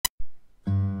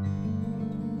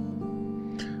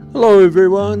Hello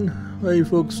everyone, how you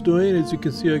folks doing? As you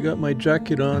can see, I got my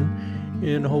jacket on.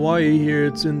 In Hawaii here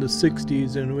it's in the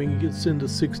 60s, and when it gets in the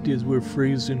 60s we're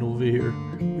freezing over here.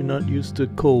 We're not used to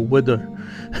cold weather.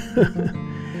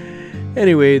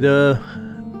 Anyway, the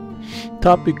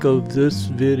topic of this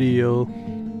video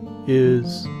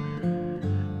is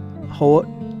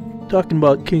talking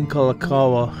about King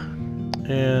Kalakaua,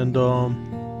 and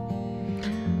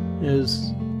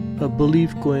there's a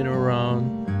belief going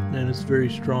around, and it's very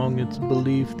strong. It's a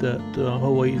belief that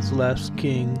Hawaii's last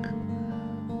king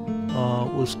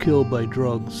was killed by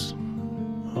drugs,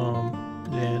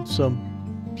 and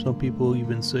some people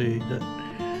even say that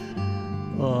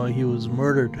he was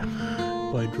murdered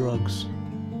by drugs.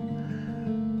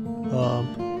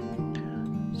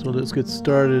 So let's get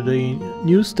started. A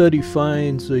new study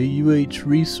finds the UH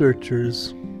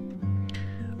researchers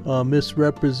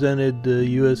misrepresented the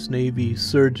U.S. Navy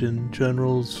Surgeon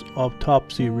General's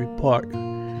autopsy report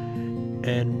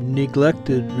and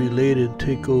neglected related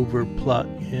takeover plot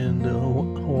in the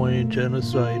Hawaiian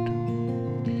genocide.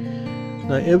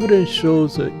 Now, evidence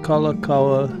shows that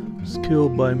Kalakaua was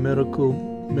killed by medical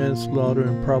manslaughter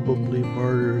and probably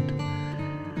murdered.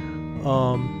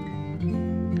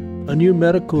 A new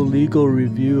medical legal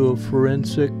review of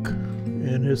forensic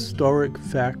and historic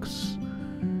facts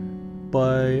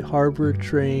by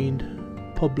Harvard-trained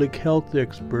public health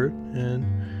expert, and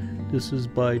this is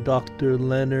by Dr.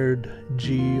 Leonard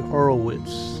G.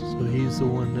 Horowitz. So he's the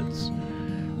one that's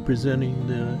presenting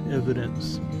the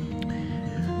evidence.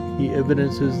 The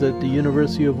evidence is that the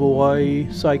University of Hawaii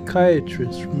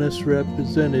psychiatrists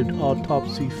misrepresented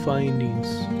autopsy findings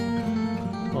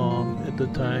at the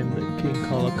time that King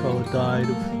Kalakaua died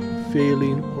of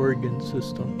failing organ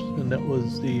systems, and that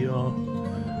was the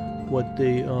what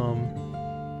they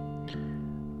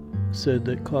said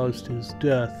that caused his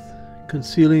death,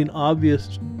 concealing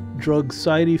obvious drug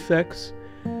side effects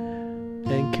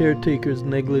and caretakers'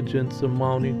 negligence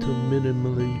amounting to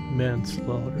minimally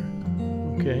manslaughter.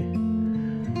 Okay.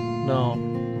 Now,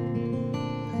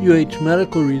 UH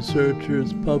medical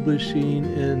researchers publishing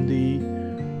in the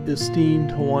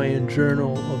esteemed Hawaiian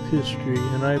Journal of History,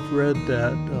 and I've read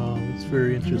that. It's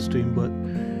very interesting, but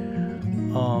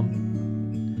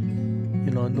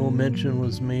no mention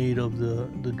was made of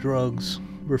the drugs.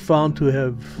 Were found to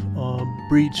have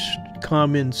breached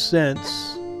common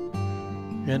sense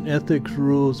and ethics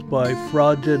rules by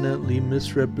fraudulently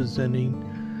misrepresenting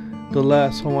the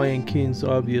last Hawaiian king's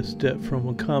obvious death from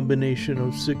a combination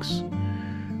of 6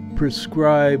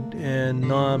 prescribed and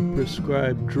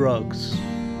non-prescribed drugs.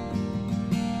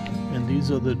 And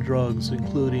these are the drugs,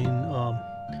 including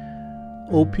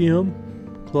opium,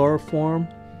 chloroform,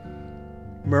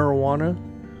 marijuana,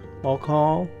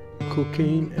 alcohol,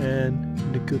 cocaine, and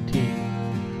nicotine.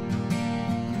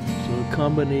 So the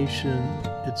combination,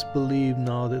 it's believed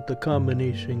now that the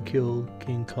combination killed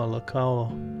King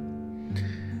Kalakaua.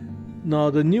 Now,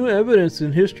 the new evidence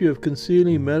in history of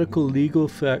concealing medical legal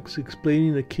facts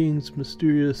explaining the king's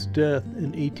mysterious death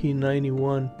in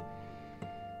 1891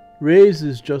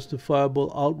 raises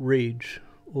justifiable outrage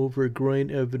over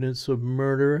growing evidence of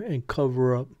murder and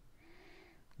cover-up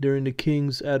during the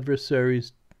king's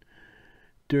adversaries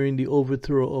during the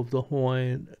overthrow of the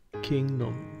Hawaiian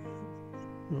kingdom.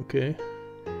 Okay.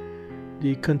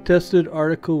 The contested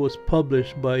article was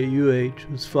published by UH,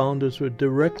 whose founders were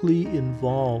directly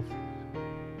involved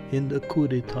in the coup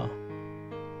d'etat.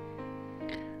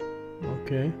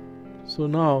 Okay. So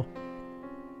now,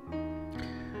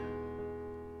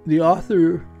 the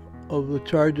author of the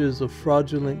charges of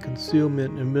fraudulent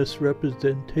concealment and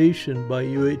misrepresentation by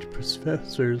UH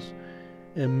professors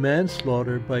and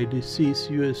manslaughter by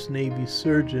deceased U.S. Navy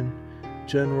Surgeon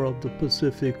General of the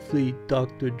Pacific Fleet,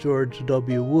 Dr. George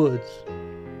W. Woods,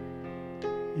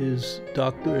 is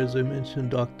as I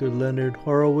mentioned, Dr. Leonard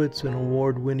Horowitz, an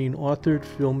award-winning author,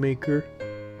 filmmaker,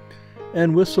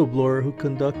 and whistleblower who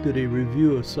conducted a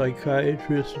review of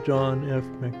psychiatrist John F.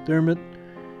 McDermott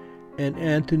and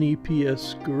Anthony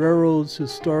P.S. Guerrero's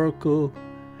historical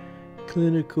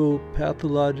clinical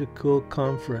pathological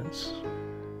conference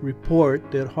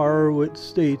report that Horowitz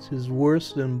states is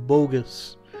worse than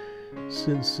bogus,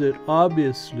 since it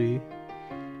obviously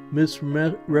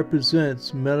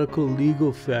misrepresents medical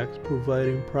legal facts,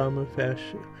 providing prima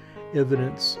facie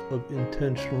evidence of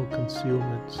intentional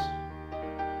concealments.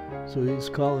 So he's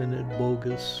calling it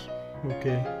bogus.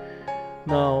 Okay.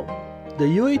 Now,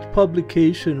 the UH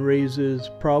publication raises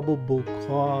probable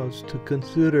cause to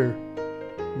consider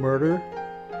murder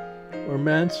or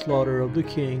manslaughter of the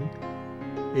king,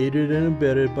 aided and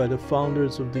abetted by the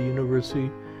founders of the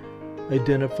university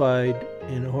identified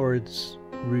in Horowitz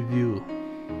review.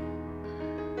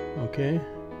 Okay,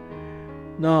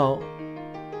 Now,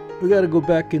 we got to go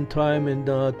back in time and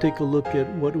take a look at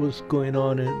what was going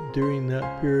on during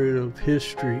that period of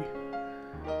history.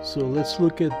 So let's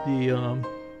look at the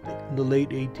late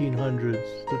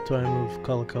 1800s, the time of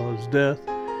Kalakaua's death.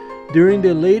 During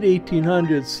the late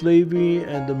 1800s, slavery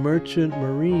and the merchant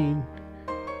marine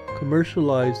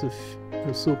commercialized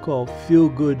the so-called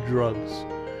feel-good drugs,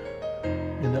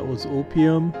 and that was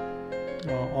opium,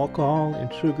 alcohol,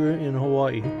 and sugar in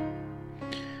Hawaii.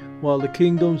 While the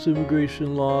kingdom's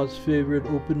immigration laws favored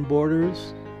open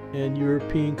borders and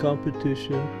European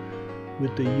competition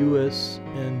with the US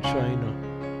and China.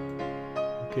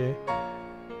 Okay.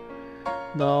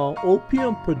 Now,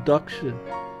 opium production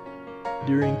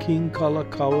during King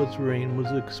Kalakaua's reign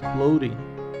was exploding.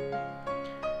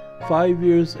 5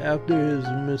 years after his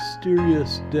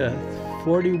mysterious death,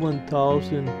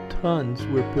 41,000 tons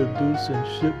were produced and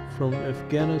shipped from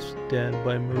Afghanistan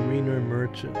by mariner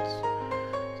merchants.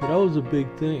 So that was a big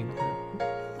thing,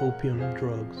 opium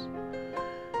drugs.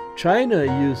 China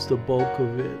used the bulk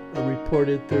of it, a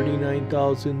reported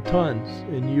 39,000 tons,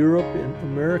 and Europe and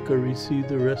America received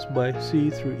the rest by sea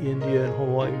through India and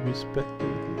Hawaii respectively.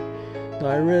 Now,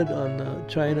 I read on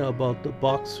China about the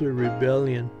Boxer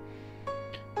Rebellion,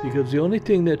 because the only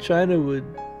thing that China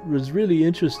was really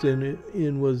interested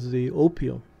in was the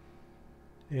opium,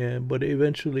 but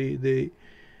eventually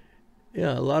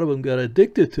a lot of them got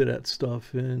addicted to that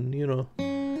stuff, and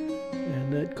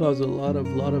and that caused a lot of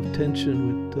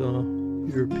tension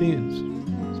with Europeans,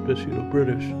 especially the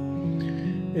British.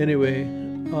 Anyway,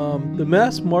 the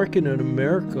mass market in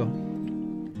America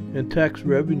and tax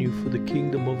revenue for the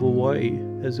Kingdom of Hawaii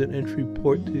as an entry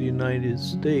port to the United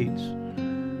States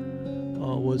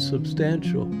was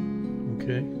substantial.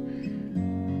 Okay.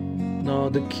 Now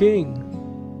the king,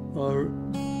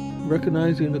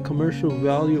 recognizing the commercial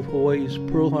value of Hawaii's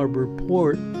Pearl Harbor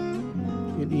port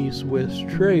in East-West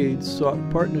trade, sought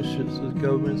partnerships with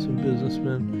governments and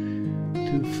businessmen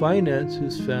to finance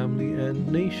his family and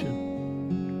nation.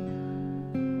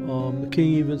 The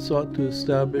king even sought to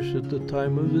establish at the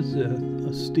time of his death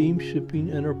a steam shipping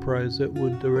enterprise that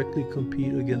would directly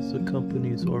compete against the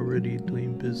companies already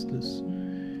doing business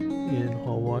in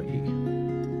Hawaii.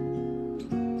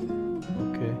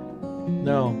 Okay,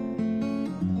 now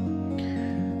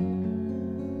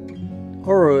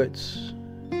Horowitz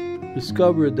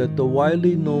discovered that the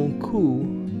widely known coup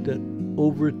that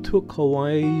overtook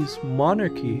Hawaii's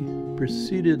monarchy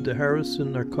preceded the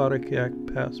Harrison Narcotic Act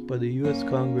passed by the U.S.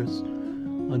 Congress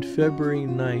on February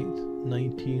 9th,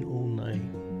 1909.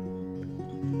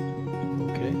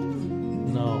 Okay,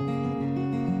 now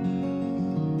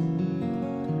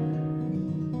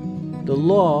the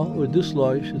law, or this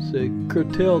law I should say,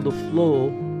 curtailed the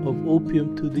flow of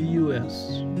opium to the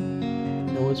U.S.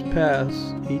 and was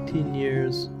passed 18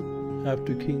 years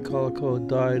after King Kalakaua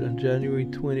died on January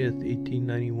 20th,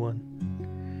 1891.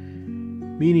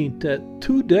 Meaning that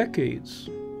 2 decades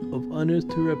of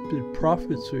uninterrupted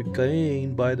profits were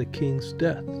gained by the king's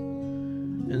death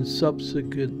and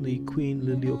subsequently Queen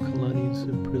Liliuokalani's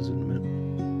imprisonment.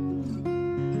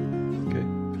 Okay.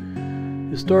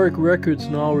 Historic records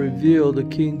now reveal the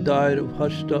king died of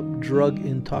hushed-up drug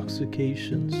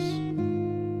intoxications,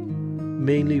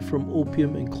 mainly from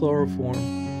opium and chloroform,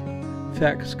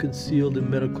 facts concealed in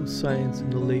medical science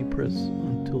and the lay press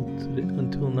until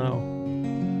now.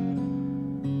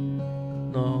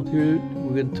 Now, here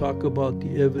we're going to talk about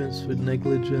the evidence for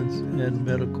negligence and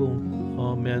medical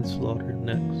manslaughter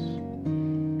next.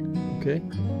 Okay?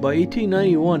 By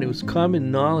 1891, it was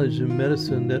common knowledge in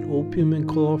medicine that opium and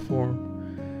chloroform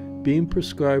being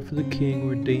prescribed for the king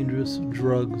were dangerous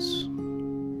drugs.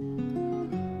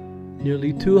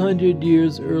 Nearly 200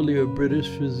 years earlier, British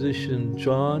physician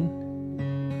John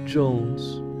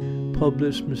Jones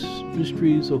published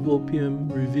Mysteries of Opium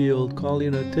Revealed,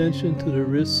 calling attention to the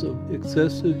risks of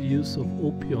excessive use of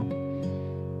opium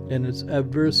and its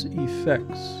adverse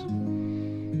effects.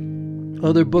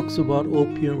 Other books about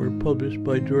opium were published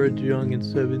by George Young in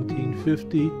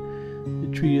 1750,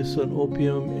 the Treatise on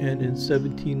Opium, and in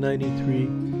 1793,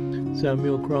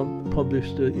 Samuel Crump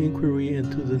published the Inquiry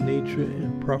into the Nature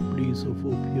and Properties of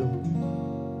Opium.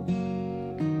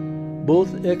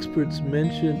 Both experts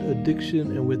mentioned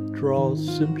addiction and withdrawal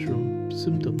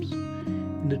symptoms.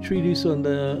 In the treatise on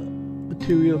the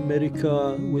Materia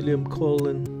Medica, William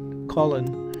Cullen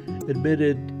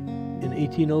admitted in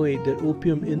 1808 that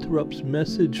opium interrupts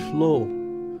message flow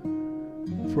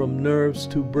from nerves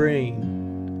to brain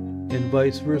and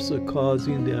vice versa,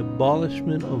 causing the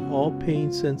abolishment of all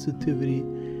pain sensitivity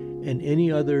and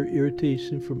any other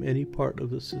irritation from any part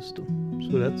of the system.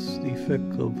 So that's the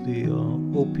effect of the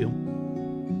opium.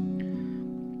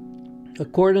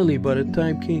 Accordingly, by the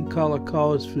time King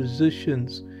Kalakaua's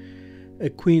physicians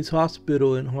at Queen's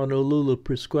Hospital in Honolulu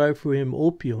prescribed for him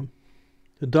opium,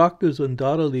 the doctors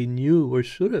undoubtedly knew, or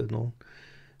should have known,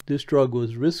 this drug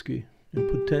was risky and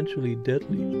potentially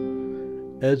deadly,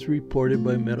 as reported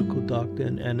by medical doctor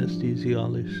and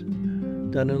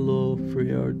anesthesiologist Danilo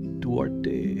Freire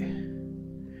Duarte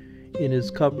in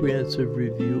his comprehensive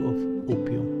review of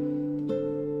opium.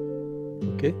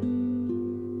 Okay?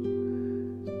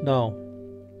 Now,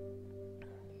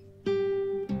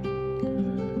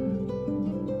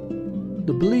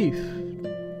 the belief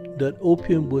that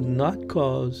opium would not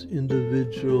cause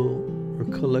individual or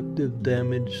collective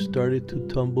damage started to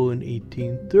tumble in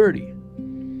 1830.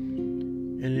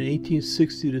 And in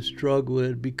 1860, this drug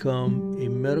would become a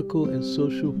medical and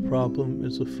social problem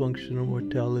as a function of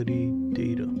mortality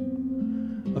data.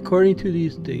 According to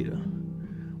these data,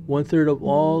 1/3 of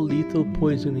all lethal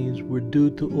poisonings were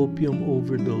due to opium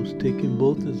overdose, taken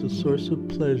both as a source of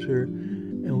pleasure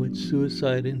and with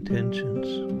suicide intentions.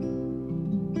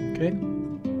 Okay?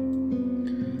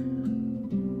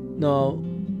 Now,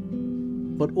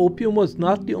 but opium was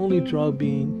not the only drug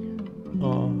being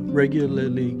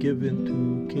regularly given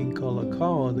to King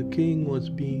Kalakaua. The king was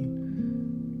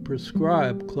being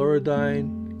prescribed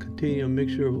chlorodyne containing a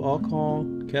mixture of alcohol,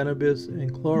 cannabis,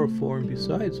 and chloroform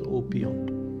besides opium.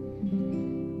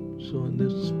 So it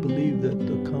is believed that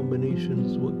the combination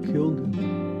is what killed him.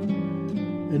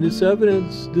 And this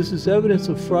is evidence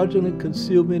of fraudulent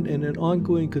concealment and an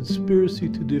ongoing conspiracy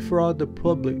to defraud the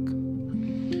public.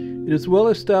 It is well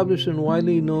established and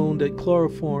widely known that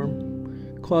chloroform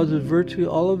causes virtually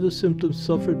all of the symptoms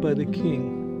suffered by the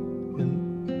king,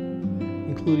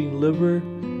 including liver,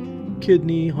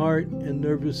 kidney, heart, and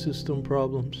nervous system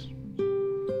problems.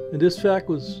 And this fact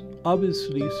was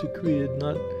obviously secreted,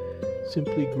 not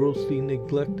simply grossly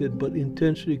neglected, but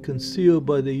intentionally concealed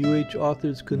by the UH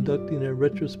authors conducting a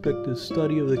retrospective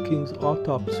study of the king's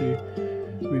autopsy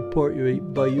report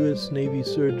by U.S. Navy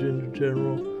Surgeon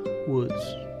General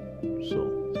Woods. So,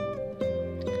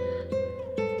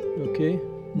 okay.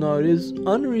 Now, it is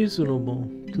unreasonable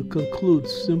to conclude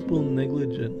simple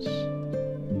negligence.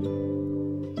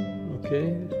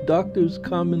 Okay? Doctors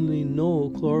commonly know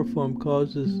chloroform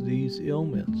causes these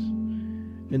ailments,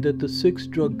 and that the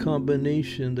 6-drug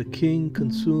combination the king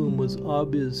consumed was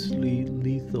obviously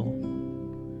lethal.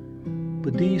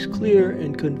 But these clear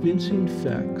and convincing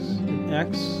facts and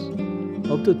acts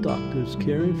of the doctors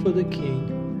caring for the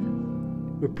king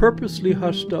were purposely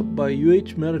hushed up by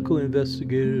UH medical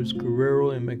investigators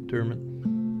Guerrero and McDermott.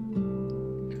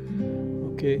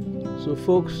 Okay, so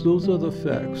folks, those are the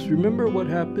facts. Remember what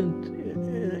happened,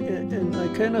 and I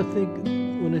kind of think,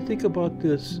 when I think about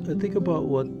this, I think about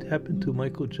what happened to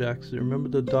Michael Jackson. Remember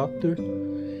the doctor?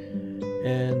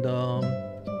 And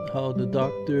how the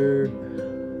doctor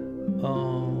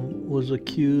was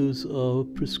accused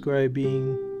of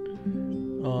prescribing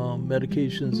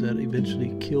medications that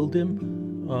eventually killed him.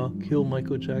 Kill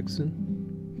Michael Jackson.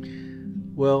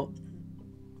 Well,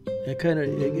 it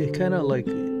kind of like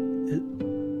it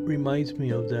reminds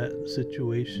me of that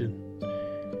situation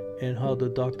and how the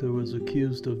doctor was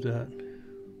accused of that.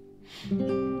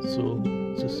 So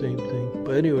it's the same thing.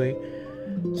 But anyway,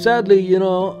 sadly,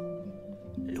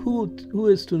 who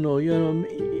is to know?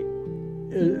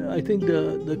 I think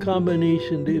the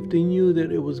combination, if they knew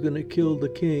that it was going to kill the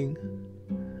king,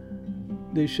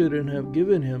 they shouldn't have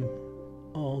given him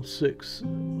all 6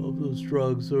 of those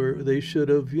drugs, or they should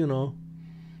have,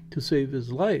 to save his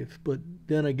life. But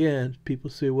then again, people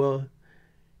say, well,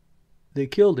 they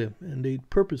killed him, and they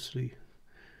purposely.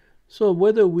 So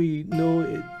whether we know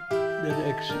it, that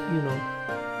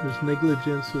was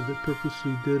negligence, or they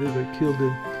purposely did it or killed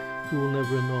him, we will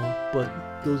never know. But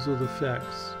those are the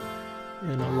facts,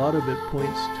 and a lot of it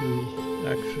points to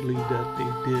actually that they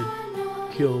did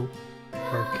kill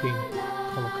our king,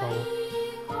 Kalakaua.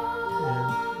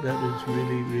 And that is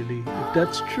really, really, if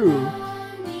that's true,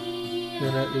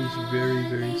 then that is very,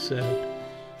 very sad.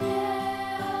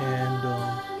 And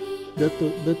let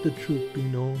the truth be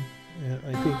known. And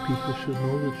I think people should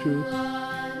know the truth,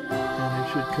 and it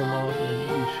should come out, and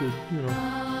we should,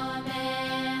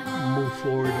 move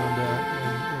forward on that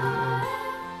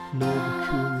and know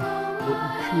what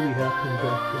truly happened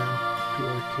back then to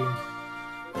our king.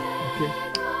 Okay.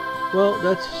 Well,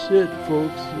 that's it,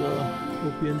 folks.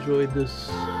 Hope you enjoyed this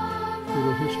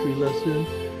little history lesson.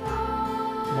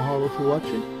 Mahalo for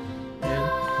watching, and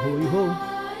ho-y-ho.